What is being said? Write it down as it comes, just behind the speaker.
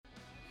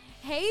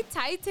Hey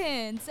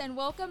Titans, and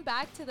welcome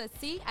back to the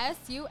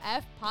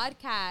CSUF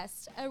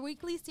podcast, a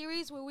weekly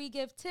series where we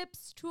give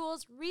tips,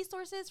 tools,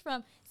 resources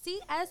from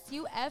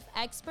CSUF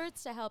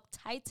experts to help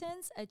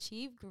Titans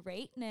achieve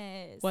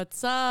greatness.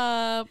 What's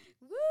up?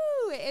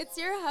 Woo! It's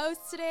your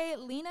host today,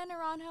 Lena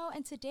Naranjo,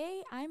 and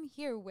today I'm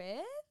here with...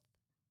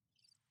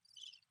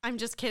 I'm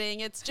just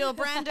kidding. It's Jill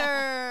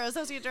Brander,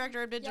 Associate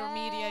Director of Digital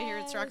Media here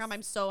at Star.com.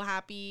 I'm so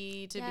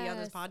happy to be on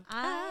this podcast.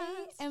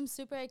 I am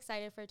super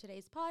excited for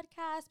today's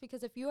podcast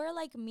because if you are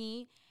like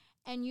me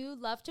and you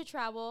love to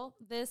travel,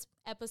 this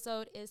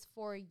episode is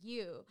for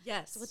you.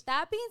 Yes. So with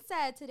that being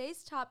said,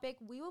 today's topic,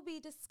 we will be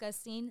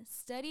discussing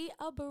study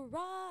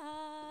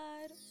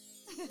abroad.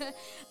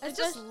 I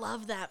just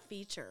love that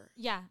feature.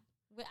 Yeah.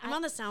 I'm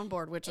on the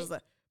soundboard, which was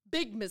a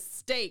big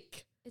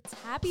mistake. It's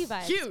happy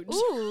vibes. Huge.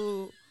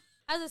 Ooh.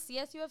 As a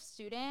CSUF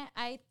student,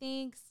 I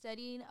think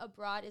studying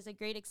abroad is a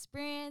great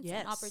experience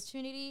and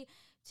opportunity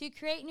to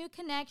create new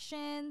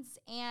connections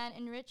and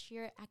enrich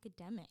your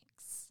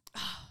academics.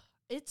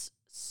 It's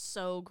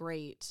so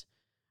great.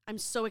 I'm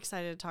so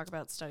excited to talk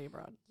about study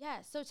abroad. Yeah,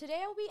 so today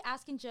I'll be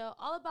asking Jill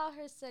all about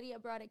her study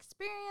abroad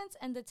experience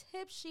and the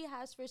tips she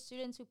has for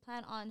students who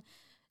plan on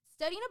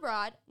studying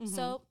abroad.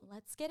 So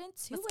let's get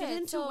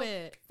into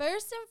it.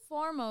 First and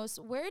foremost,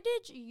 where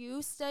did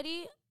you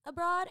study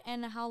abroad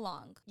and how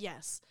long?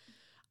 Yes.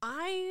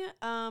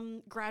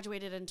 I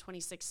graduated in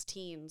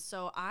 2016.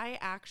 So I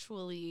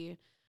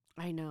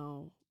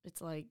know,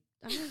 it's like,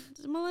 I'm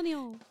a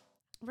millennial.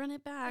 Run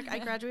it back. I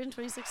graduated in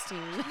 2016.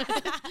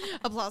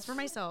 Applause for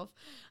myself.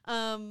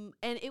 And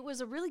it was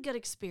a really good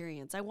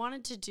experience. I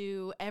wanted to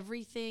do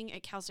everything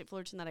at Cal State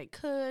Fullerton that I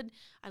could.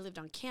 I lived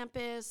on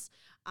campus.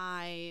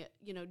 I,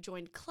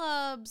 joined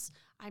clubs.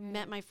 I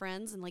met my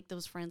friends, and like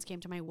those friends came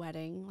to my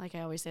wedding. Like I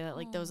always say that,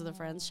 like those are the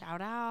friends.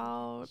 Shout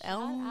out.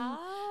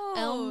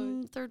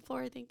 Elm, third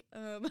floor, I think.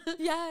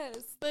 Yes.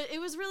 But it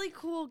was really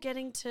cool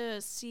getting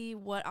to see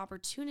what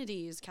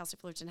opportunities Cal State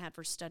Fullerton had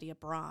for study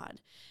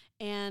abroad.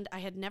 And I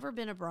had never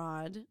been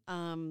abroad.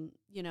 I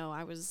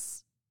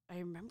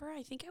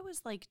think I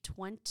was like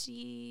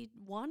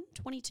 21,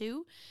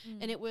 22.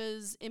 And it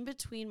was in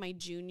between my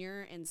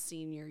junior and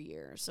senior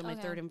year. So my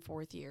third and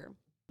fourth year.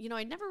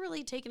 I'd never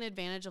really taken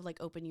advantage of like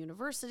Open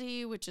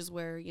University, which is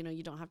where,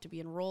 you don't have to be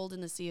enrolled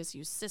in the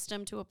CSU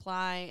system to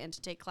apply and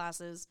to take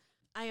classes.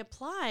 I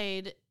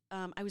applied.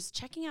 I was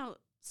checking out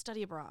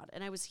study abroad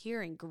and I was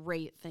hearing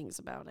great things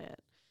about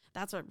it.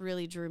 That's what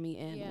really drew me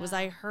in was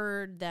I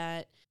heard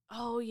that,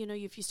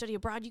 if you study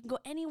abroad, you can go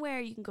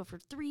anywhere. You can go for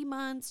 3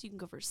 months. You can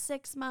go for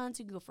 6 months.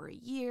 You can go for a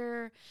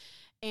year.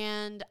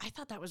 And I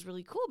thought that was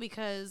really cool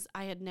because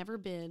I had never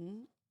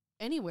been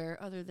anywhere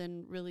other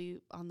than really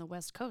on the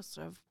West Coast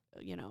of,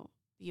 the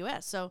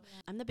U.S. So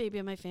I'm the baby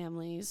of my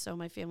family. So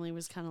my family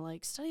was kind of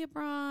like, study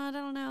abroad.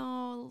 I don't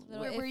know.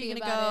 Where are you going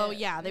to go?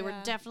 Yeah, they were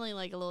definitely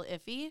like a little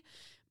iffy.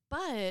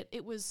 But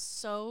it was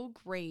so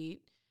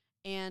great.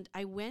 And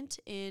I went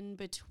in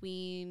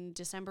between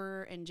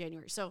December and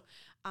January. So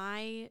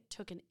I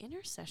took an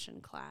intercession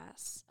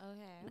class.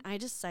 Okay. And I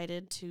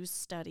decided to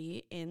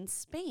study in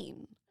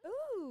Spain.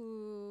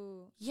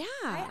 Ooh. Yeah.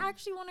 I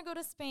actually want to go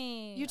to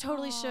Spain. You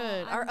totally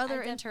should. Our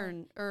other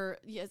intern,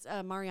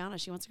 Mariana,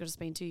 she wants to go to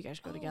Spain too. You guys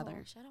should go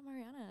together. Shout out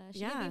Mariana.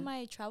 She can be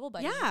my travel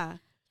buddy. Yeah.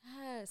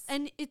 Yes.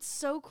 And it's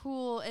so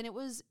cool. And it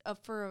was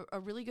for a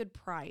really good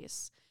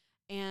price.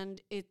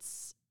 And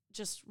it's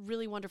just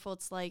really wonderful.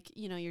 It's like,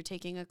 you're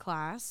taking a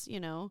class,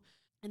 in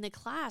the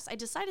class, I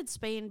decided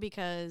Spain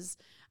because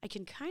I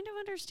can kind of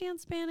understand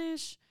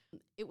Spanish.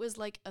 It was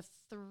like a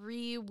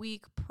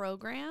 3-week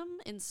program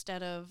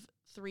instead of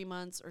 3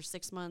 months or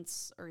 6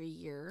 months or a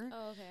year.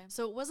 Oh, okay.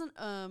 So it wasn't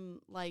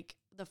like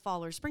the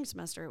fall or spring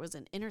semester. It was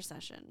an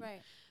intercession.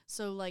 Right.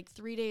 So like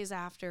 3 days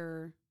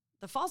after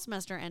the fall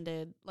semester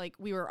ended, like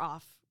we were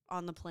off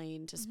on the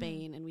plane to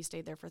Spain and we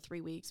stayed there for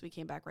 3 weeks. We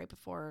came back right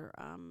before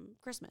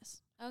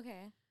Christmas.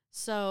 Okay.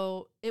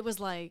 So it was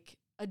like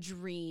a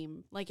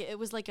dream. Like it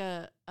was like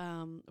a,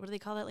 what do they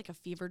call that? Like a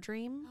fever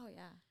dream. Oh,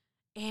 yeah.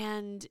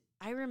 And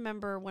I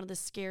remember one of the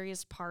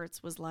scariest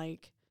parts was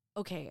like,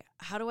 okay,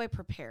 how do I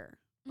prepare?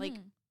 Like,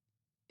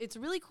 it's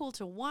really cool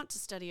to want to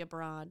study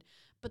abroad,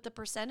 but the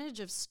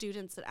percentage of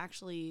students that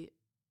actually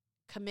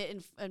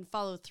commit and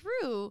follow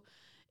through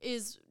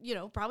is,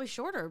 probably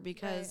shorter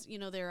because,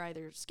 they're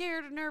either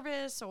scared or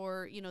nervous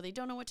or, they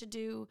don't know what to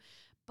do.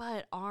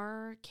 But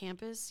our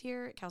campus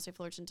here at Cal State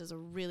Fullerton does a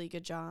really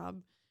good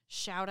job.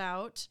 Shout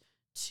out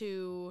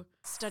to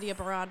study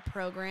abroad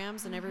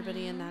programs and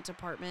everybody in that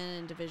department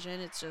and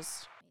division. It's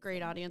just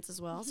great audience as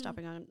well,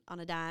 stopping on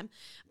a dime.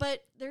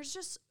 But there's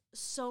just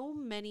so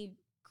many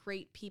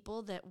great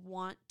people that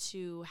want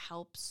to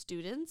help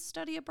students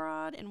study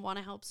abroad and want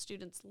to help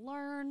students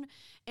learn.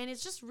 And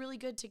it's just really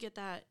good to get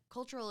that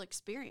cultural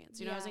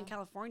experience. I was in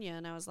California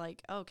and I was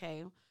like,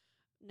 okay,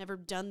 never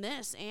done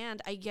this,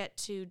 and I get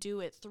to do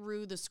it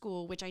through the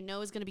school, which I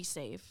know is going to be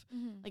safe.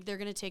 Like they're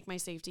going to take my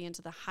safety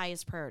into the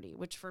highest priority,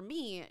 which for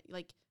me,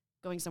 like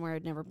going somewhere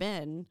I'd never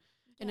been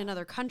in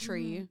another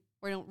country,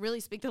 or I don't really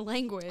speak the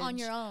language on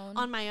your own,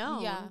 on my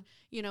own. Yeah.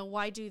 You know,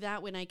 why do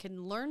that when I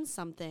can learn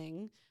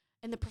something?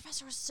 And the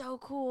professor was so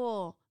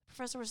cool.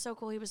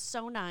 He was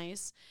so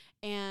nice.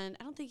 And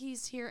I don't think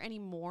he's here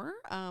anymore.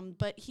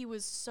 But he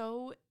was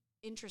so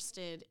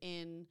interested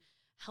in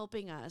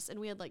helping us. And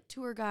we had like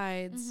tour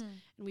guides,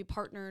 and we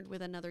partnered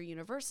with another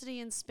university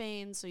in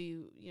Spain. So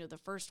you know, the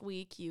first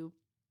week you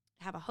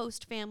have a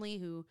host family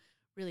who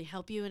really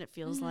help you, and it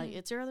feels like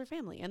it's your other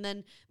family. And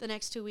then the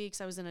next 2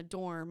 weeks I was in a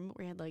dorm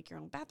where you had like your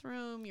own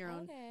bathroom, your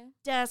own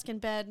desk and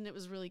bed, and it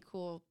was really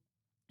cool.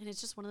 And it's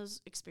just one of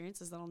those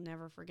experiences that I'll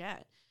never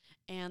forget.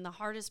 And the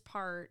hardest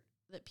part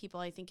that people,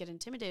 I think, get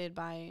intimidated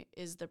by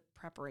is the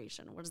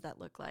preparation. What does that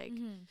look like?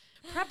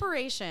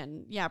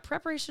 Preparation. Yeah,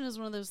 preparation is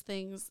one of those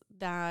things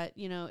that,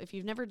 you know, if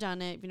you've never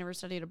done it, if you've never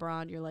studied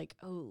abroad, you're like,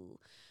 oh,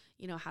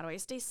 you know, how do I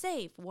stay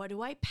safe? What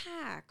do I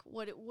pack?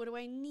 What do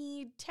I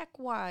need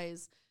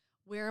tech-wise?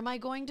 Where am I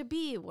going to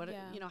be?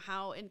 You know,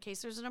 how, in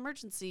case there's an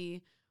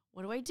emergency,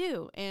 what do I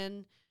do?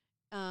 And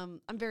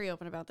I'm very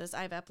open about this.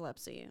 I have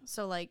epilepsy.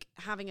 So like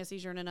having a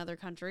seizure in another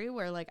country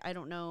where like I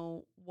don't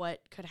know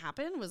what could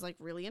happen was like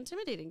really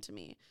intimidating to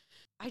me.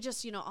 I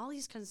just, you know, all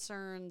these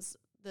concerns,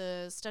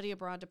 the study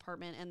abroad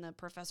department and the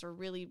professor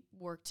really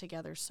worked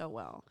together so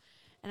well.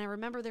 And I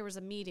remember there was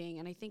a meeting,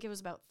 and I think it was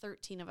about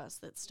 13 of us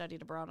that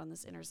studied abroad on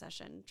this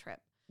intersession trip.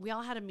 We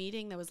all had a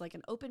meeting that was like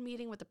an open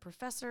meeting with the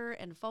professor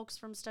and folks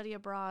from study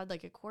abroad,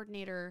 like a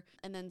coordinator,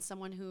 and then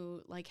someone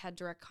who like had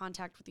direct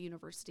contact with the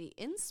university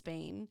in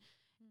Spain.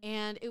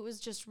 And it was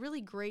just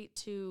really great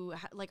to,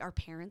 like, our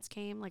parents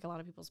came, like a lot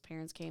of people's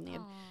parents came.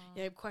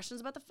 They had questions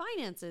about the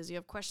finances. You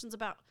have questions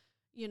about,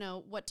 you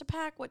know, what to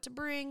pack, what to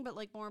bring, but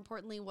like more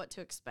importantly, what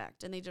to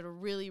expect. And they did a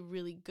really,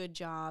 really good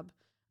job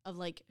of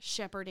like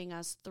shepherding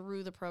us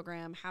through the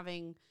program,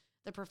 having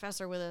the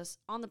professor with us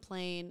on the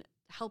plane,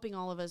 helping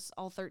all of us,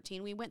 all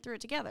 13. We went through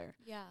it together.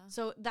 Yeah.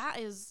 So that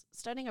is,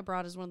 studying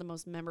abroad is one of the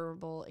most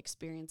memorable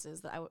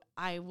experiences that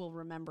I will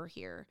remember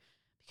here.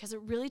 Because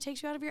it really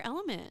takes you out of your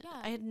element. Yeah.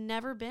 I had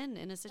never been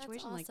in a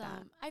situation like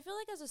that. I feel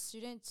like as a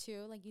student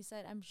too, like you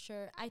said, I'm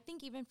sure, I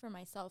think even for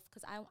myself,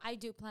 because I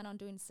do plan on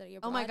doing study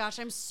abroad. Oh my gosh,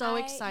 I'm so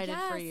excited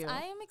for you.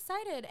 I am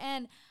excited.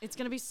 And it's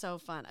going to be so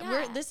fun.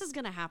 Yeah. This is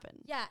going to happen.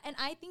 Yeah. And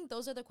I think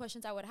those are the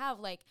questions I would have.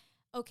 Like,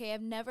 okay,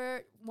 I've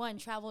never,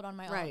 traveled on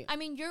my own. I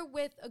mean, you're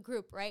with a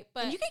group, right?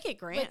 But and you can get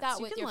grants.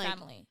 With your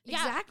family.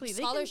 Exactly. Yeah,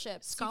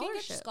 scholarships. You can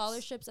get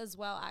scholarships as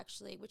well,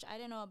 actually, which I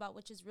didn't know about,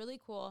 which is really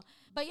cool.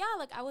 But yeah,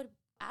 like I would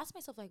ask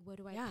myself, like, what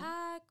do I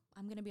pack?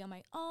 I'm gonna be on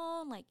my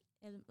own, like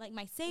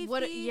my safety.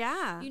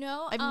 You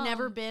know,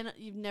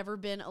 you've never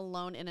been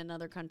alone in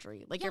another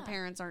country. Like your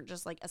parents aren't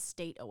just like a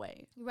state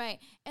away, right?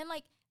 And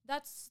like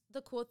that's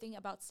the cool thing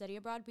about study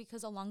abroad,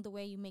 because along the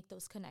way you make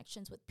those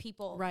connections with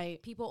people,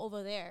 right? People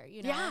over there,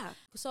 you know. Yeah.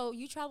 So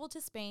you traveled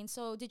to Spain.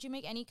 So did you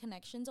make any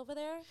connections over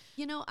there?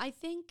 You know, I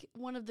think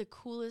one of the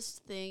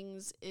coolest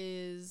things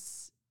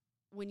is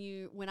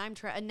when I'm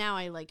and now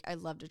I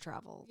love to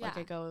travel. Like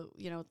I go,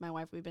 you know, with my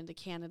wife, we've been to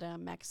Canada,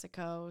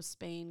 Mexico,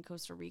 Spain,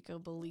 Costa Rica,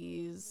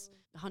 Belize,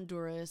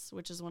 Honduras,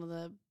 which is one of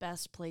the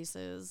best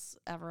places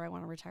ever. I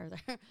want to retire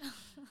there.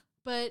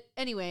 But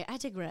anyway, I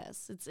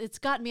digress. It's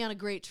gotten me on a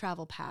great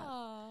travel path.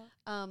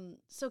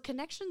 So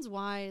connections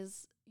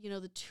wise, you know,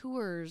 the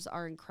tours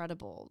are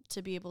incredible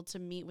to be able to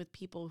meet with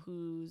people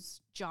whose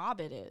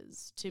job it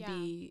is to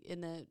be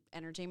in the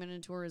entertainment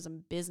and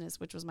tourism business,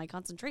 which was my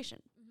concentration.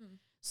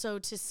 So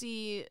to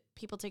see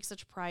people take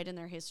such pride in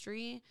their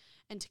history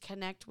and to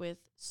connect with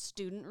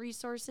student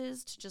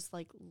resources to just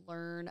like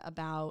learn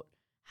about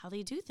how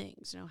they do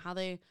things, you know, how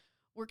they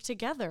work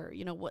together,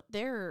 you know, what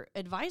their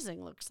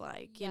advising looks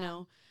like, you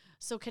know.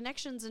 So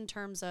connections in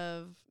terms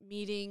of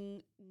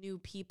meeting new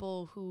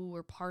people who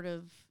were part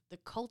of the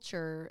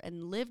culture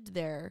and lived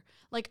there.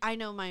 Like I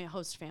know my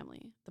host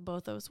family, the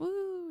Bothos,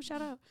 woo,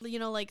 shout out. You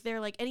know, like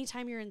they're like,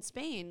 anytime you're in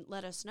Spain,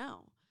 let us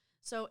know.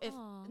 So if,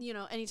 you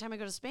know, anytime I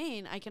go to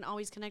Spain, I can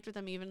always connect with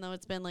them, even though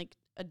it's been like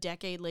a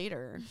decade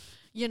later.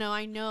 You know,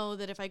 I know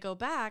that if I go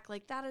back,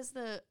 like that is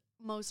the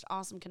most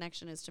awesome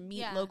connection, is to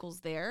meet locals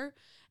there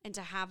and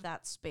to have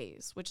that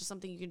space, which is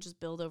something you can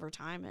just build over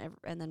time.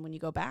 And then when you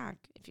go back,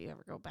 if you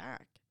ever go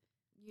back,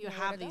 you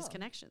have these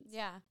connections.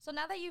 Yeah. So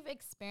now that you've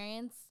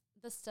experienced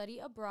the study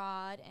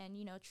abroad and,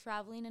 you know,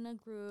 traveling in a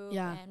group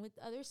and with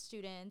other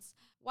students,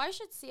 why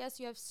should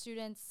CSUF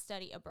students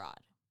study abroad?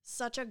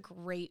 Such a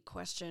great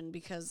question,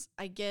 because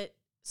I get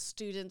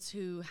students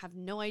who have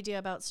no idea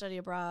about study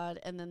abroad,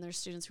 and then there's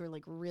students who are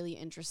like really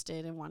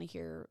interested and want to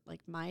hear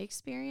like my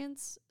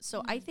experience.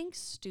 So I think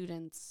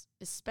students,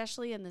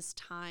 especially in this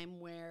time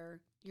where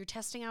you're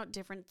testing out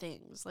different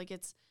things, like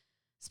it's,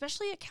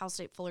 especially at Cal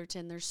State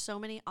Fullerton, there's so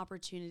many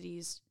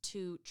opportunities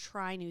to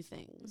try new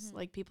things.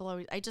 Like people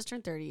always, I just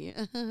turned 30.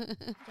 Yes.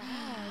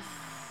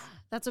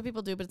 That's what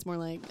people do, but it's more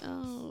like,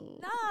 oh.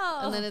 No.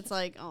 And then it's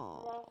like,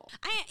 oh.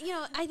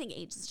 I think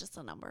age is just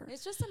a number.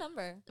 It's just a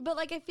number. But,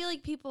 like, I feel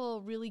like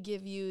people really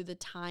give you the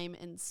time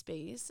and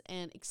space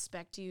and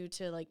expect you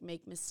to, like,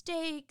 make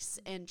mistakes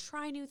and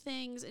try new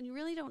things. And you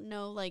really don't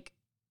know, like,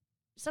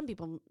 some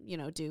people,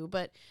 do,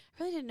 but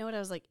I really didn't know what I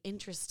was like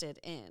interested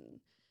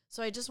in.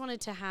 So I just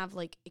wanted to have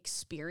like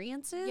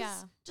experiences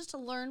just to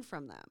learn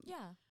from them.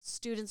 Yeah.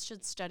 Students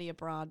should study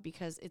abroad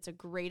because it's a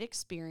great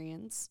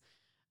experience.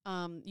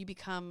 You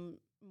become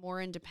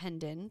more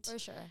independent. For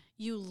sure.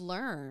 You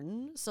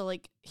learn. So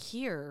like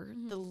here,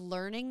 the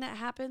learning that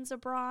happens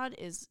abroad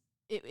is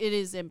it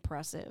is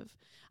impressive.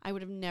 I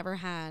would have never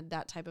had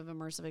that type of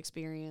immersive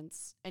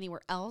experience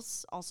anywhere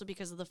else, also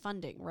because of the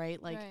funding,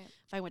 right? Like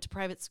if I went to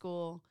private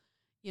school,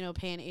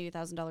 paying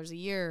 $80,000 a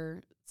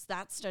year,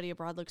 that study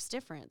abroad looks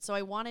different. So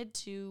I wanted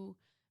to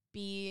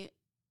be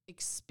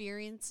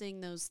experiencing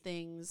those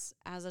things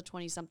as a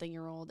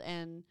 20-something-year-old,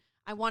 and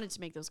I wanted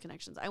to make those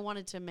connections. I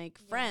wanted to make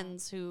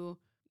friends who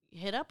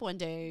hit up one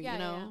day,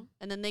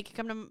 and then they could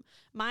come to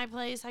my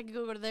place. I could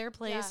go to their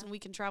place, and we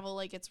can travel.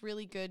 Like, it's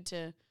really good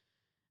to,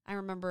 I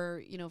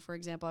remember, for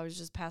example, I was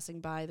just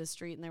passing by the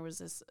street, and there was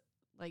this,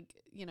 like,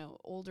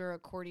 older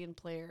accordion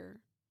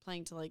player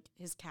playing to, like,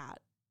 his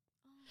cat.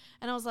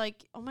 And I was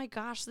like, oh my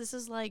gosh, this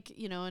is like,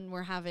 and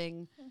we're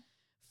having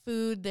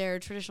food there,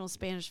 traditional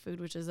Spanish food,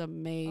 which is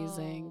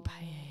amazing.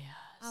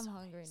 Paella. I'm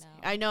hungry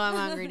now. I know I'm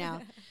hungry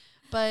now.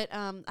 But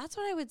that's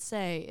what I would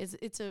say is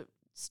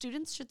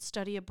students should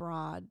study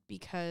abroad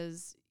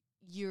because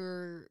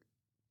you're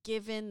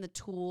given the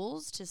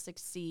tools to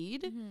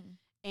succeed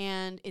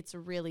and it's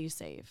really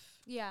safe.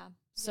 Yeah.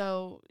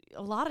 So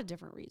a lot of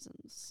different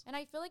reasons. And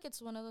I feel like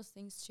it's one of those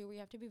things too where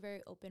you have to be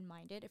very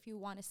open-minded if you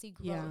want to see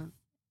growth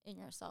in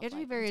yourself. You have to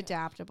be very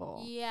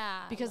adaptable.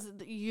 Yeah. Because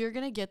you're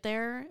going to get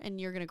there and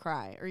you're going to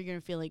cry, or you're going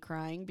to feel like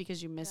crying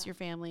because you miss your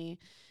family,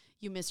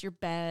 you miss your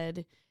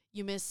bed,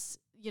 you miss,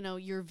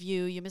 your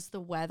view, you miss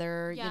the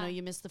weather,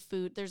 you miss the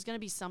food. There's going to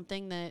be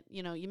something that,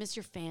 you miss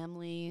your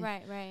family.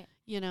 Right.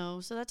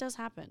 So that does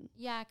happen.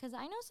 Yeah, because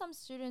I know some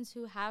students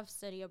who have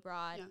studied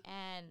abroad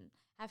and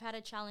have had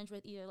a challenge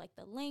with either like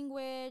the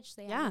language,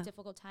 they have a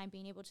difficult time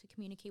being able to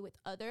communicate with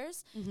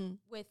others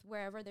with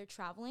wherever they're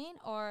traveling,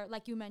 or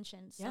like you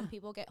mentioned, some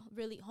people get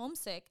really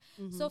homesick.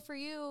 So for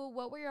you,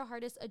 what were your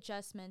hardest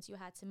adjustments you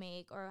had to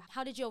make, or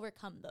how did you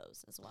overcome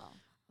those as well?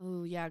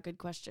 Oh, yeah, good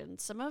question.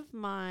 Some of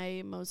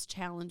my most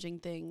challenging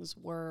things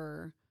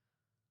were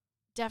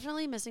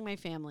definitely missing my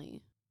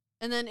family.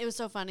 And then it was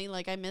so funny,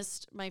 like I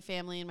missed my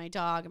family and my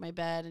dog and my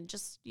bed and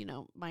just,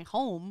 my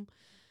home.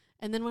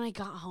 And then when I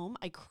got home,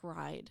 I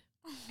cried.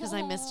 Because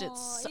I missed it.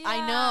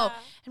 I know.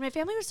 And my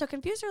family was so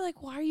confused. They're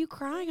like, why are you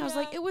crying? I was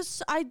like,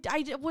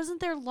 I wasn't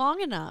there long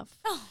enough.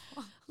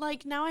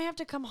 Like, now I have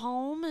to come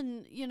home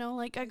and,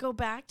 like I go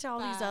back to all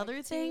these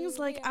other things.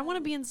 Like, I want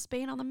to be in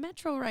Spain on the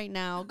metro right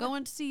now,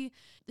 going to see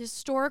the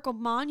historical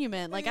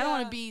monument. Like, I don't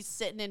want to be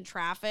sitting in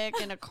traffic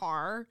in a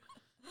car.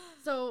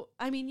 So,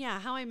 I mean,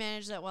 how I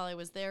managed that while I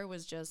was there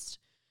was just,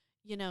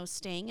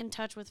 staying in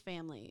touch with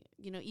family.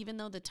 Even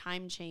though the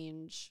time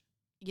change,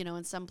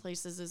 in some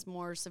places is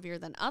more severe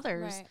than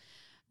others,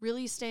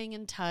 really staying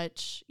in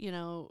touch,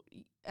 and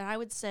I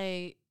would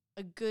say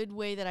a good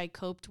way that I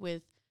coped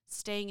with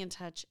staying in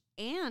touch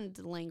and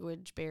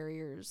language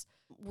barriers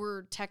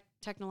were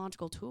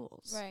technological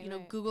tools,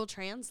 Google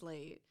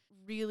Translate,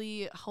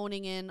 really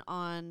honing in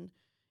on,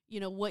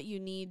 what you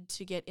need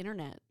to get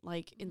internet.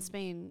 Like in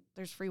Spain,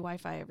 there's free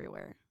Wi-Fi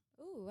everywhere.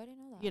 Ooh, I didn't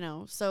know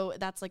that. So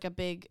that's like a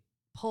big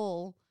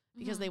pull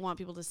because they want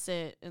people to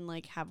sit and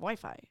like have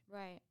Wi-Fi.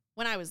 Right.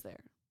 When I was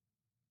there.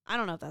 I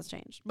don't know if that's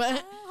changed, but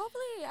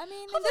hopefully, I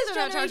mean, hopefully in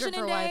this generation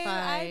and day,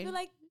 I feel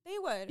like they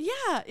would. Yeah.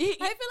 I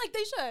feel like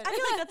they should. I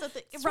feel like that's the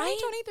thing. It's right?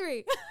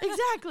 2023.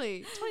 Exactly.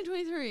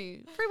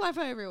 2023. Free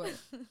Wi-Fi everywhere.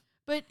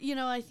 But,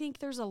 I think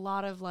there's a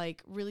lot of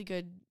like really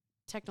good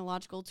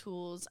technological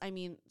tools. I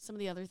mean, some of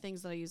the other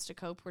things that I used to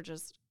cope were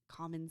just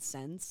common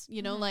sense,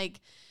 like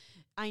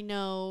I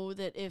know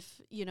that if,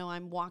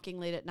 I'm walking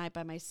late at night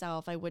by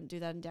myself, I wouldn't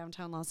do that in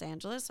downtown Los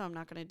Angeles. So I'm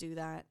not going to do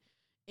that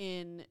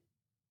in,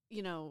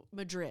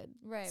 Madrid,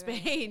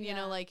 Spain,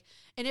 like,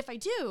 and if I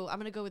do, I'm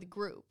going to go with a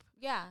group.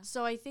 Yeah.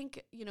 So I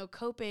think,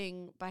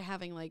 coping by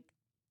having like,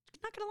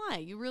 not going to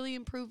lie, you really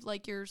improve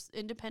like your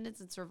independence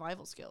and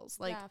survival skills.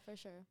 Like, yeah, for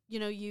sure.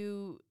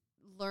 You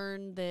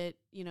learn that,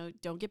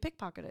 don't get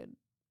pickpocketed.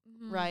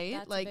 Right?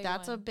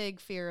 That's a big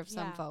fear of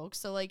some folks.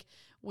 So like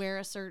wear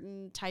a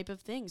certain type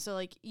of thing. So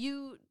like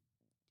you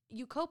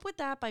cope with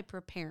that by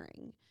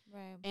preparing.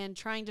 Right. And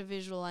trying to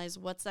visualize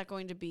what's that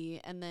going to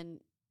be, and then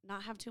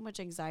not have too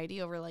much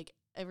anxiety over like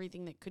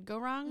everything that could go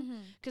wrong.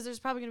 Because there's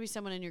probably going to be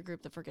someone in your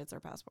group that forgets their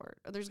passport,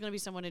 or there's going to be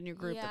someone in your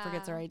group that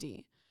forgets their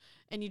ID.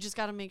 And you just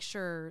got to make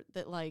sure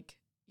that like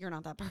you're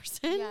not that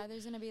person. Yeah,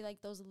 there's going to be like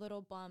those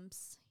little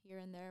bumps here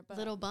and there.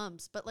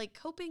 But like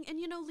coping and,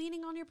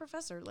 leaning on your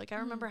professor. Like I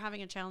remember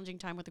having a challenging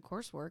time with the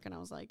coursework, and I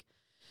was like,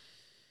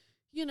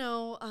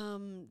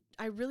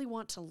 I really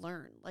want to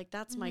learn. Like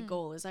that's my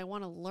goal, is I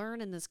want to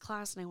learn in this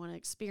class and I want to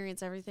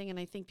experience everything. And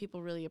I think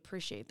people really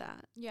appreciate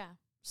that. Yeah.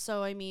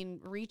 So, I mean,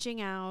 reaching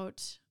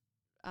out,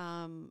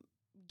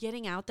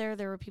 getting out there,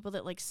 there were people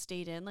that like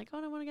stayed in, like,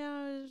 oh, I want to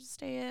go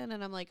stay in.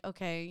 And I'm like,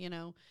 okay,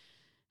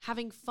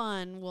 having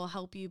fun will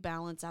help you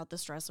balance out the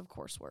stress of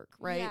coursework,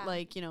 right? Yeah.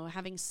 Like,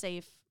 having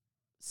safe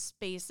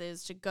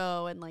spaces to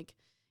go and like,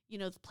 you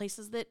know, the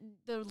places that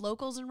the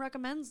locals and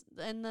recommends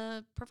and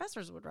the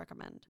professors would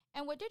recommend.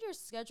 And what did your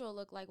schedule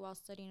look like while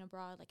studying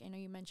abroad? Like, I know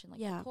you mentioned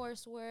like the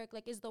coursework.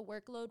 Like, is the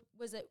workload,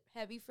 was it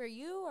heavy for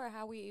you, or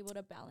how were you able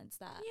to balance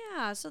that?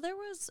 Yeah. So there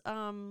was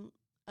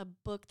a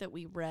book that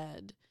we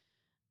read.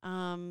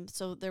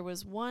 So there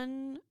was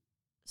one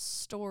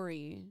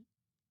story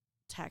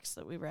text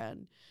that we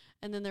read,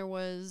 and then there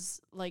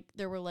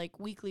were like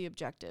weekly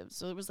objectives.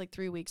 So it was like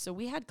 3 weeks. So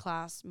we had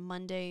class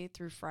Monday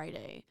through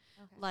Friday,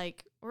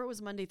 or it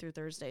was Monday through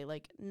Thursday,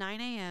 like 9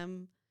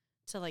 a.m.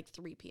 to like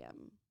 3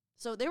 p.m.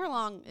 So they were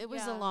long. It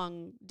was a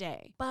long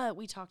day, but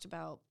we talked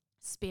about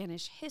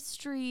Spanish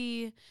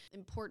history,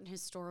 important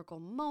historical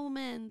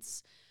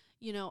moments,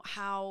 you know,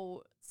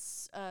 how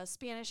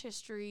Spanish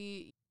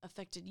history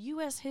affected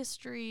U.S.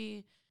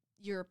 history,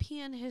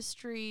 European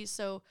history.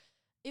 So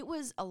it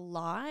was a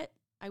lot,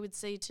 I would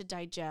say, to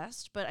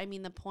digest. But I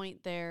mean, the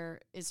point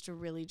there is to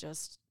really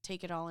just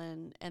take it all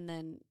in and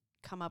then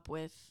come up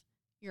with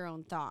your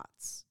own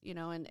thoughts, you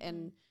know,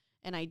 and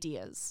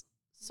ideas.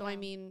 So, I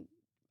mean,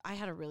 I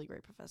had a really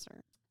great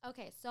professor.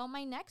 Okay, so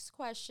my next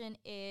question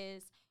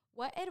is,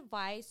 what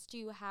advice do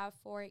you have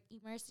for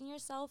immersing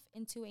yourself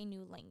into a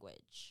new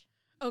language?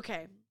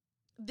 Okay,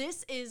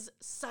 this is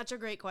such a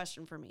great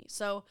question for me.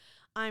 So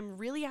I'm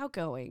really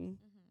outgoing,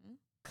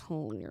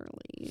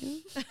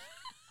 clearly.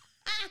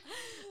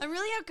 I'm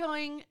really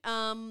outgoing.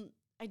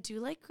 I do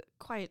like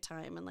quiet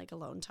time and like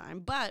alone time,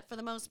 but for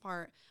the most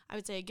part, I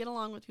would say I get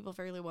along with people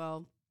fairly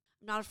well.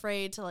 I'm not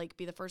afraid to like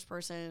be the first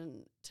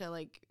person to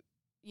like,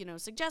 you know,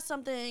 suggest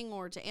something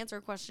or to answer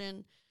a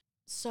question.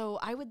 So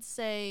I would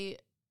say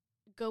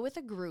go with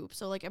a group.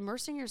 So like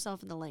immersing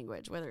yourself in the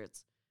language, whether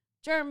it's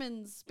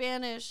German,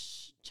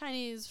 Spanish,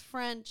 Chinese,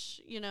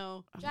 French, you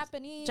know,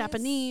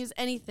 Japanese,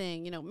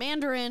 anything, you know,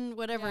 Mandarin,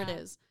 whatever it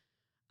is.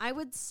 I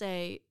would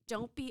say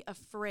don't be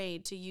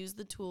afraid to use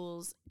the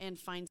tools and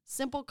find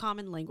simple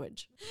common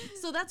language.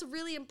 So that's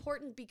really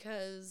important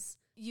because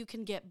you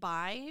can get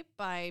by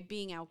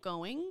being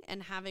outgoing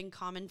and having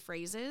common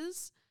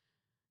phrases,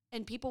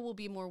 and people will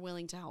be more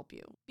willing to help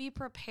you. Be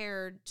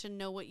prepared to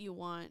know what you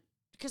want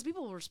because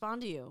people will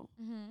respond to you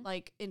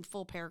like in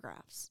full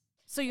paragraphs.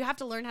 So you have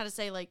to learn how to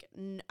say like,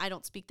 I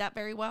don't speak that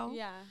very well.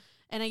 Yeah.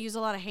 And I use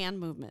a lot of hand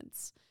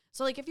movements.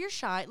 So like if you're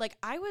shy, like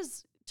I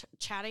was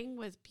chatting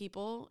with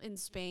people in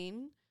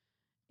Spain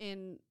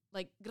in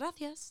like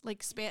gracias,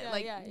 like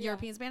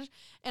European Spanish.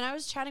 And I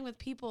was chatting with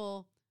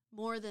people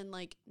more than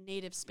like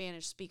native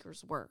Spanish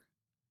speakers were.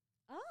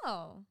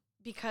 Oh.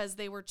 Because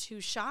they were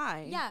too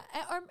shy. Yeah.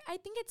 Or I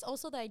think it's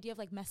also the idea of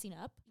like messing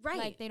up. Right.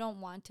 Like they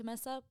don't want to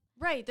mess up.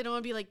 Right. They don't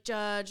want to be like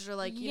judged or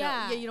like, you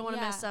know, you don't want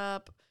to mess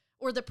up,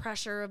 or the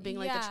pressure of being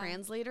like the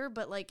translator.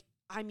 But like,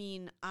 I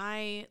mean,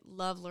 I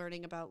love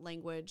learning about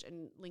language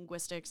and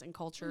linguistics and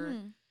culture.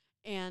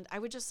 And I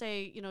would just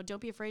say, you know,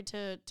 don't be afraid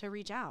to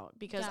reach out,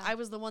 because I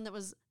was the one that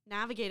was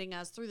navigating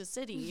us through the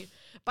city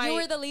by, you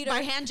were the leader.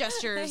 by hand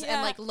gestures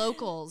and like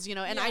locals, you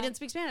know, and I didn't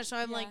speak Spanish. So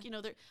I'm like, you know,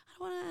 I don't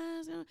want to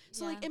ask. You know.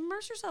 So like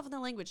immerse yourself in the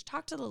language.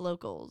 Talk to the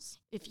locals.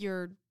 If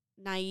you're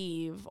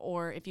naive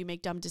or if you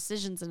make dumb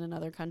decisions in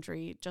another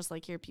country, just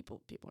like here,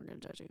 people are going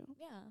to judge you.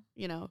 Yeah.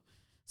 You know,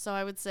 so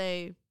I would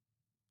say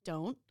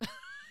don't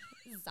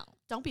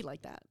be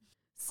like that.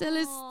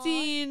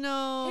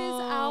 Celestino.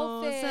 His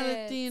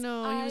outfit.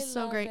 Celestino. He was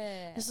so great.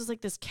 This was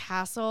like this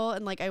castle,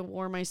 and like I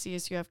wore my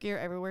CSUF gear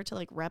everywhere to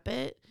like rep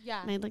it.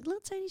 Yeah. And I had like little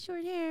tiny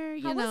short hair,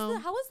 you know.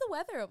 How was the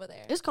weather over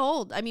there? It was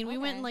cold. I mean, we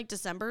went in like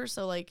December,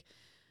 so like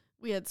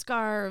we had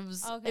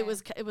scarves. Okay.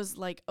 It was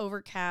like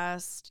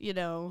overcast, you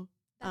know.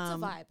 That's a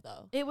vibe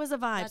though. It was a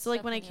vibe. So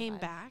like when I came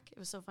back, it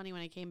was so funny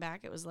when I came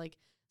back, it was like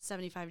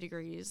 75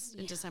 degrees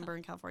in December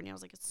in California. I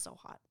was like, it's so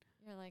hot.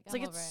 You're like, it's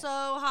like it's so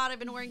hot. I've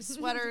been wearing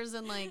sweaters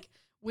and like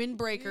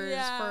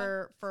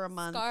windbreakers for a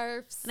month.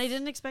 Scarves. And I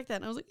didn't expect that.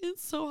 And I was like,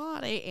 it's so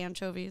hot. I ate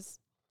anchovies.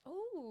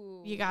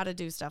 Oh. You got to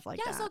do stuff like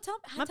that. So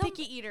I'm a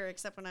picky eater,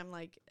 except when I'm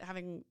like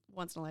having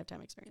once in a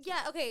lifetime experience.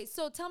 Yeah. Okay.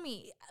 So tell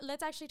me,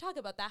 let's actually talk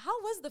about that. How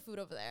was the food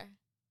over there?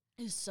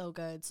 It was so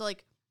good. So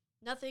like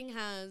nothing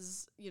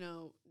has, you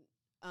know,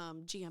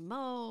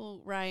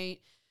 GMO, right?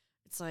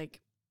 It's like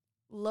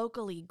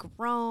locally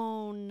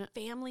grown.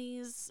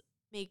 Families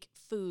make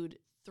food.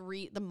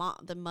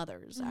 The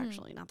mothers,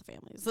 actually, not the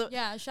families.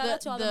 Shout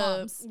out to all the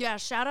moms. Yeah,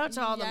 shout out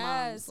to all the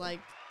moms, like,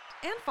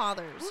 and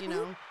fathers, you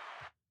know.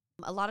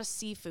 A lot of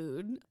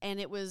seafood, and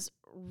it was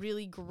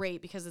really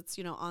great because it's,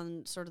 you know,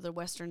 on sort of the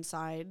western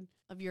side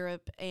of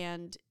Europe,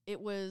 and it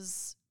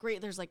was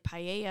great. There's like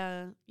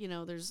paella, you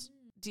know, there's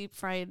deep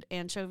fried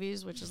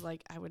anchovies, which is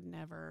like, I would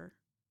never,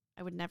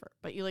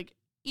 but you like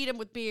eat them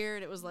with beer.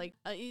 And it was like,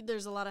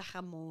 there's a lot of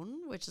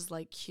jamon, which is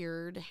like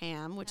cured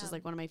ham, which is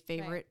like one of my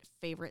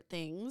favorite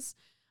things.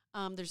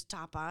 There's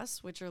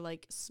tapas, which are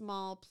like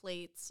small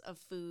plates of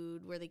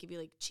food where they give you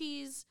like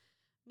cheese,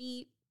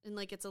 meat, and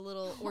like it's a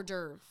little hors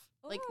d'oeuvre.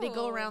 Like they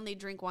go around, they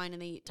drink wine,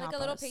 and they eat tapas. Like a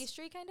little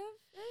pastry kind of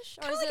ish?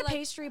 Kind of like a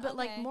pastry, but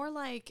like more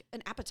like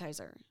an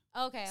appetizer.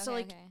 Okay. So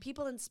like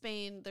people in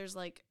Spain, there's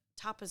like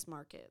tapas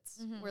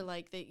markets where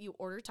like you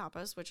order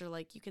tapas, which are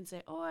like, you can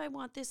say, oh, I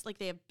want this. Like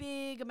they have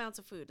big amounts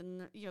of food.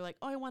 And you're like,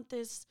 oh, I want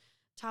this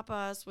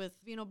tapas with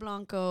vino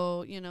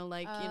blanco,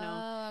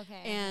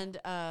 Okay. And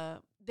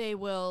they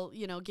will,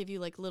 give you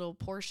like little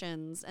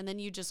portions, and then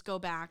you just go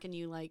back and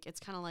you like, it's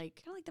kind of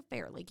like the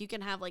fair. Like you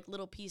can have like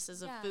little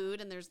pieces of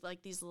food, and there's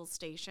like these little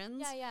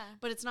stations. Yeah.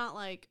 But it's not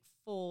like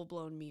full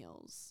blown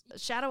meals.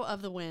 Shadow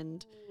of the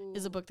Wind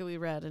is a book that we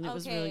read, and it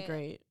was really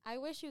great. I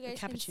wish you guys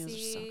the can cappuccinos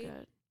see are so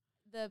good.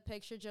 The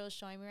picture Jill's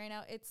showing me right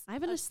now. I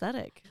have an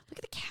aesthetic. Look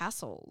at the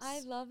castles.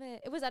 I love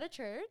it. It was at a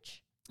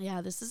church.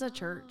 Yeah, this is a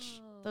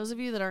church. Those of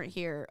you that aren't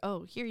here,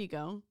 here you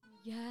go.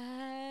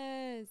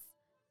 Yes.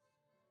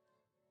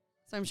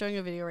 So I'm showing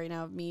a video right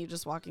now of me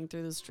just walking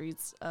through the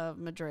streets of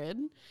Madrid.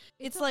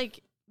 It's like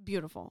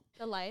beautiful.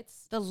 The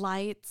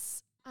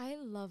lights. I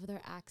love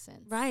their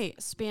accents.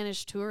 Right.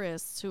 Spanish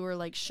tourists who are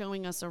like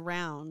showing us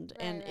around.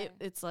 Right, and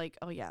it's like,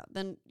 oh yeah.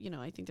 Then,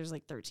 I think there's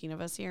like 13 of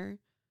us here.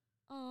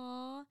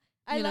 Aw.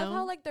 I love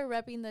how like they're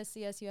repping the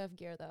CSUF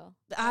gear though.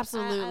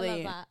 Absolutely. I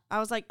love that. I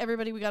was like,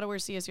 everybody, we got to wear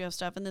CSUF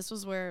stuff. And this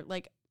was where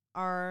like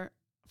our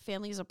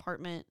family's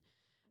apartment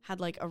had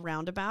like a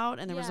roundabout,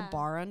 and there was a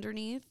bar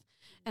underneath.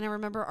 And I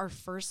remember our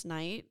first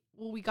night,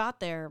 we got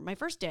there, my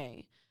first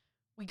day,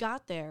 we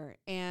got there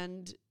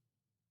and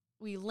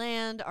we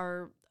land,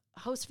 our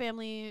host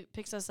family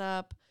picks us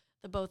up,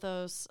 the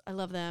Bothos, I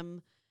love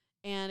them.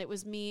 And it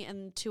was me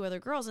and 2 other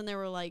girls, and there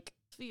were like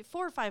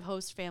 4 or 5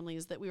 host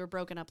families that we were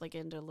broken up like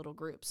into little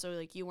groups. So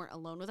like you weren't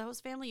alone with a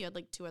host family, you had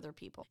like 2 other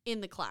people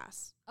in the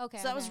class. Okay.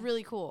 So that was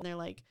really cool. And they're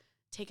like,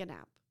 take a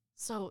nap.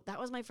 So that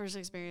was my first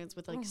experience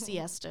with like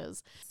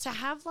siestas. To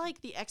have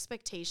like the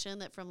expectation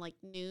that from like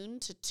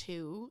noon to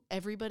 2,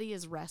 everybody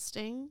is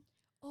resting.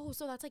 Oh,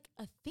 so that's like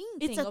a thing.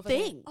 It's a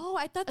thing. There. Oh,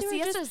 I thought they were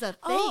siesta just is a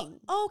thing.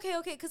 Oh,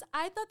 okay. Because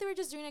I thought they were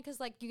just doing it because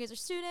like you guys are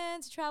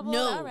students, travel.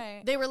 No, all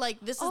right. They were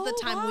like, this is the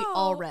time we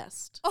all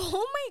rest.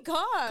 Oh my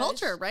god,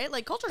 culture, right?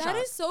 Like culture shock. That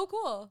is so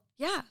cool.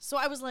 Yeah. So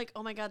I was like,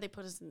 oh my god, they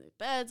put us in the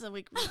beds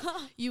and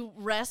you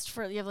rest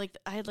for. You have like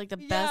I had like the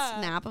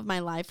best nap of my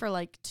life for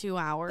like 2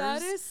 hours.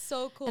 That is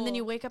so cool. And then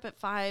you wake up at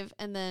 5,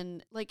 and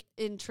then like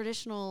in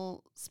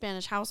traditional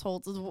Spanish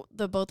households,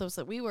 the both of us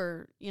that we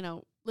were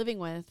living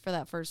with for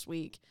that first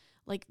week,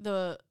 like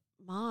the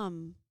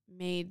mom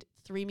made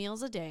 3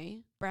 meals a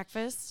day,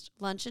 breakfast,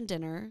 lunch, and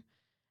dinner.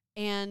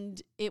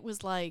 And it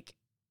was like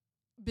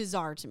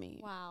bizarre to me.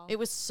 Wow. It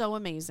was so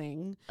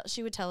amazing.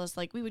 She would tell us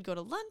like we would go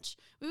to lunch,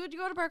 we would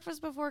go to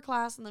breakfast before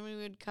class, and then we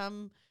would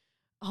come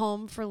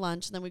home for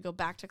lunch, and then we'd go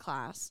back to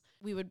class.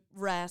 We would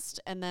rest,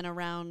 and then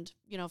around,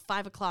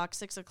 5 o'clock,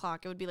 6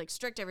 o'clock, it would be like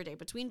strict every day.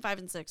 Between 5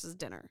 and 6 is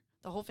dinner.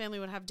 The whole family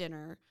would have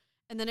dinner,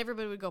 and then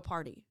everybody would go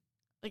party.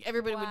 Like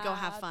everybody would go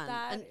have fun.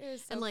 That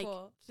is so like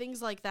cool.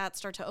 Things like that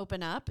start to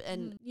open up,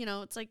 and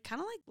it's like kind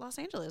of like Los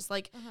Angeles.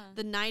 Like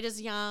the night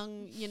is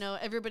young,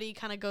 everybody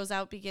kind of goes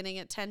out beginning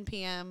at 10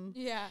 p.m.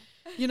 Yeah.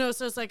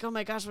 So it's like, oh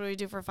my gosh, what do we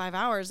do for 5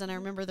 hours? And I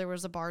remember there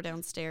was a bar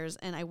downstairs,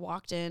 and I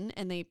walked in,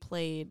 and they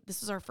played. This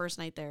was our first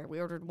night there.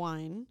 We ordered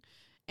wine,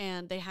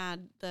 and they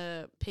had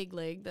the pig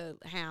leg, the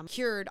ham,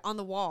 cured on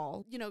the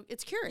wall.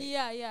 It's cured.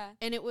 Yeah.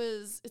 And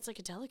it's like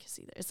a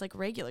delicacy there. It's like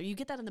regular. You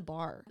get that in the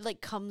bar. It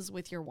like comes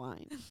with your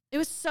wine. It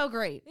was so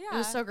great. Yeah. It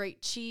was so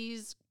great.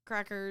 Cheese,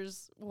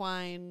 crackers,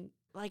 wine,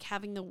 like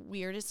having the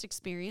weirdest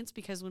experience,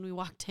 because when we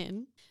walked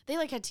in, they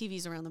like had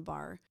TVs around the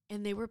bar,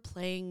 and they were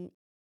playing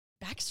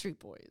Backstreet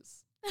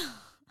Boys.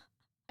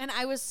 And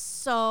I was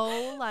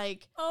so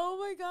like, oh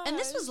my god. And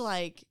this was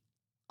like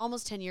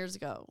almost 10 years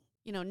ago.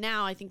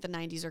 Now I think the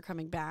 90s are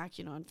coming back,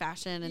 in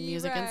fashion and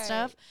music and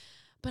stuff.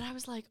 But I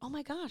was like, oh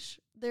my gosh,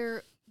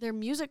 their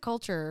music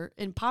culture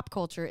and pop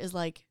culture is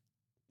like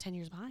 10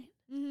 years behind.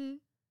 Mm-hmm.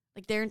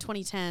 Like they're in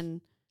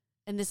 2010,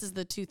 and this is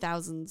the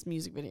 2000s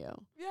music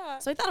video. Yeah.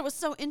 So I thought it was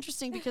so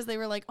interesting because they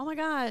were like, oh my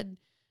God,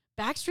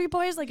 Backstreet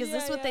Boys? Like, is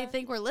this what they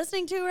think we're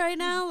listening to right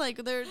now? Like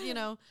they're,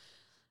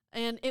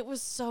 and it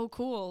was so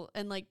cool.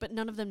 And like, but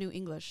none of them knew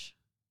English.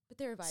 But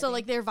they were vibing. So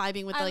like they're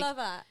vibing with I love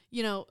that.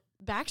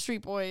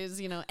 Backstreet Boys,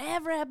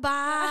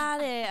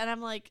 everybody. And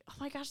I'm like, oh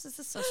my gosh, this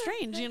is so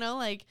strange,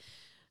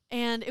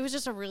 and it was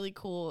just a really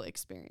cool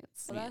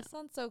experience. Well, that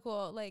sounds so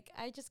cool. Like,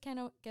 I just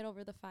can't get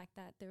over the fact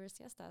that there were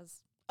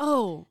siestas.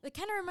 Oh. It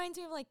kind of reminds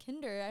me of like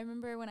kinder. I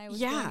remember when I was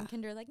doing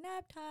kinder, like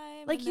nap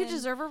time. Like you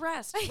deserve a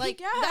rest. Like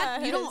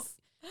that, you don't,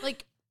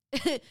 like,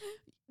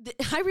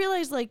 I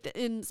realized like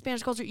in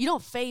Spanish culture, you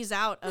don't phase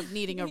out of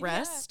needing a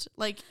rest.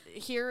 Like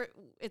here,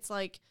 it's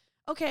like,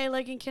 okay,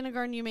 like in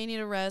kindergarten, you may need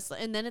a rest.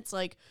 And then it's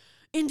like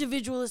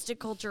individualistic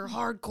culture,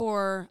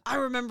 hardcore. I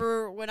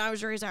remember when I was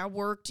your age, I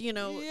worked, through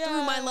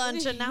my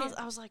lunch. And now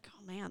I was like,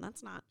 oh man,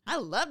 that's not, I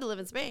love to live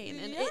in Spain.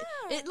 And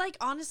it like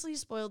honestly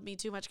spoiled me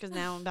too much, because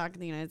now I'm back in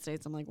the United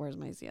States. I'm like, where's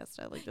my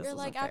siesta? Like this. You're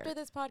like, after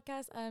this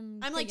podcast, I'm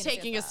like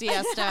taking a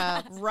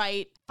siesta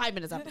right 5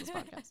 minutes after this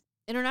podcast.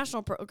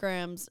 International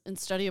programs and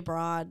study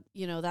abroad,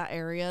 that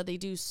area, they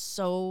do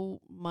so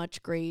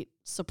much great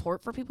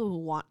support for people who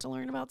want to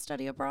learn about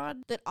study abroad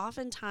that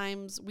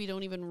oftentimes we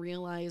don't even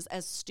realize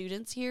as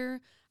students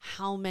here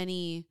how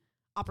many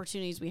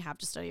opportunities we have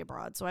to study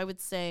abroad. So I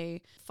would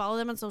say follow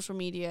them on social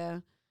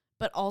media,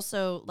 but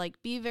also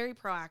like be very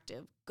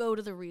proactive. Go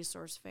to the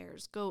resource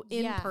fairs, go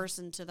in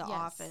person to the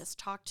office,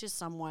 talk to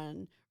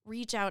someone,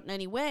 reach out in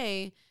any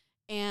way,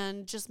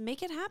 and just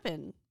make it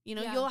happen. You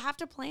know, you'll have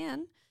to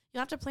plan.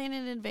 You'll have to plan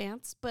in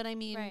advance, but I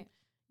mean,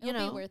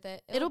 It'll be worth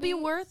it. It'll be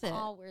worth it.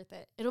 All worth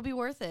it. It'll be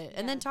worth it.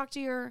 And then talk to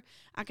your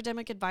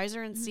academic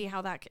advisor and see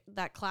how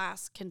that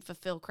class can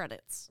fulfill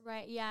credits.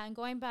 Right. Yeah. And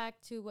going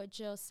back to what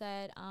Jill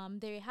said,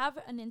 they have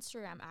an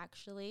Instagram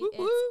actually.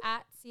 It's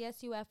at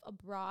CSUF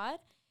Abroad.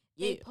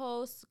 They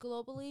post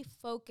globally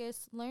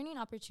focused learning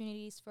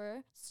opportunities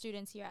for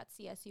students here at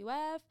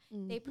CSUF.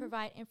 They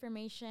provide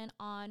information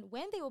on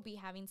when they will be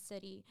having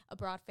study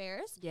abroad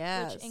fairs,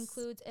 which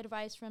includes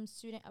advice from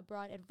student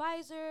abroad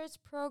advisors,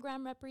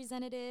 program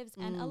representatives,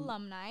 and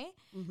alumni.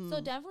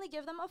 So definitely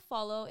give them a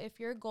follow if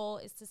your goal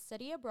is to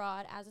study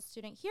abroad as a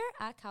student here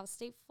at Cal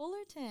State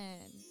Fullerton.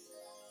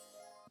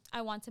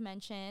 I want to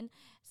mention,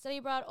 Study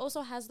Abroad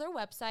also has their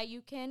website.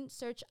 You can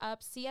search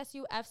up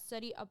CSUF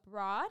Study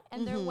Abroad,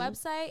 and their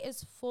website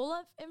is full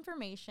of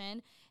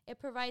information. It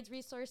provides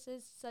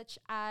resources such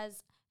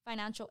as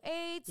financial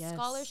aid,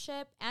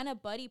 scholarship, and a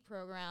buddy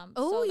program.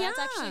 So that's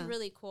actually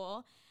really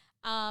cool.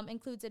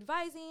 Includes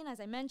advising, as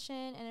I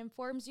mentioned, and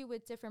informs you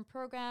with different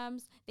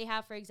programs. They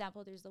have, for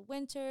example, there's the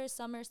winter,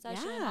 summer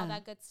session, all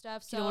that good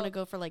stuff. So you don't want to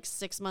go for like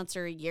 6 months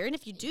or a year. And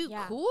if you do,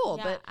 cool.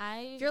 But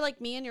if you're like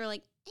me and you're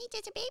like, hey,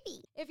 just a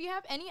baby. If you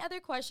have any other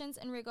questions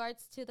in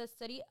regards to the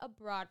Study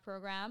Abroad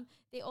program,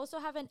 they also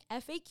have an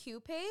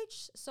FAQ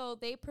page. So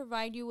they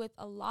provide you with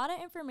a lot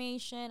of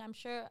information. I'm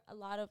sure a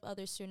lot of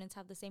other students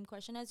have the same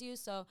question as you.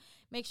 So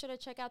make sure to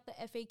check out the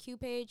FAQ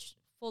page,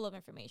 full of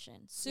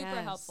information.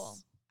 Super helpful.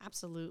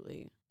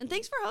 Absolutely. And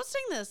thanks for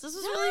hosting this. This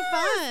was really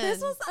fun.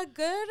 This was a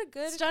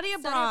good study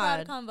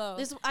abroad combo.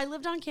 I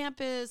lived on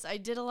campus. I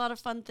did a lot of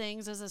fun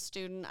things as a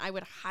student. I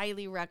would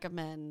highly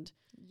recommend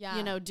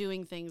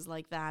doing things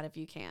like that if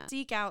you can.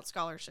 Seek out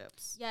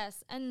scholarships.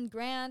 Yes, and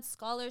grants,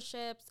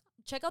 scholarships.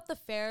 Check out the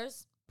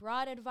fairs,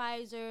 broad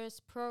advisors,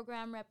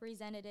 program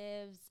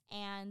representatives,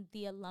 and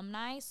the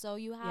alumni. So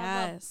you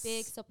have a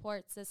big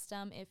support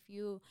system if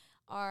you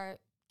are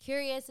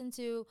curious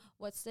into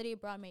what study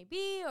abroad may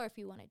be, or if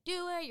you want to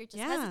do it, you're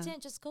just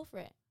hesitant, just go for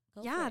it.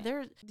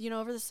 There,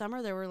 over the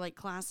summer there were like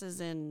classes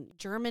in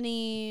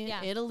Germany,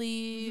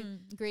 Italy,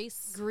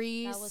 Greece.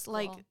 That was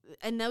cool.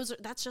 And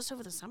that's just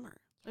over the summer.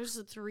 There's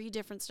 3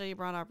 different study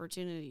abroad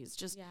opportunities.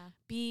 Just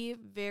be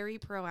very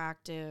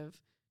proactive.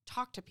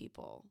 Talk to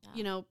people.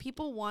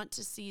 People want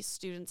to see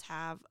students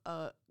have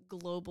a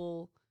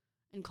global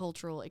and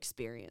cultural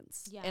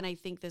experience. And I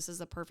think this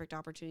is a perfect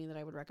opportunity that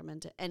I would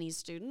recommend to any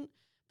student.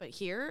 But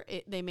here,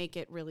 they make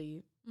it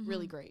really,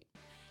 really great.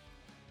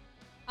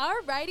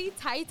 Alrighty,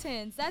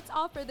 Titans. That's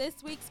all for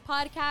this week's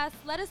podcast.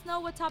 Let us know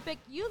what topic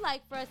you'd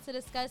like for us to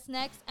discuss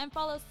next, and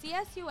follow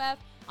CSUF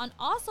on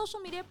all social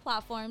media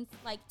platforms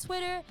like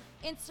Twitter,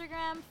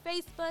 Instagram,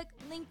 Facebook,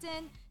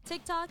 LinkedIn,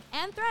 TikTok,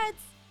 and Threads.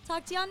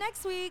 Talk to y'all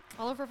next week.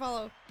 Follow for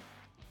follow.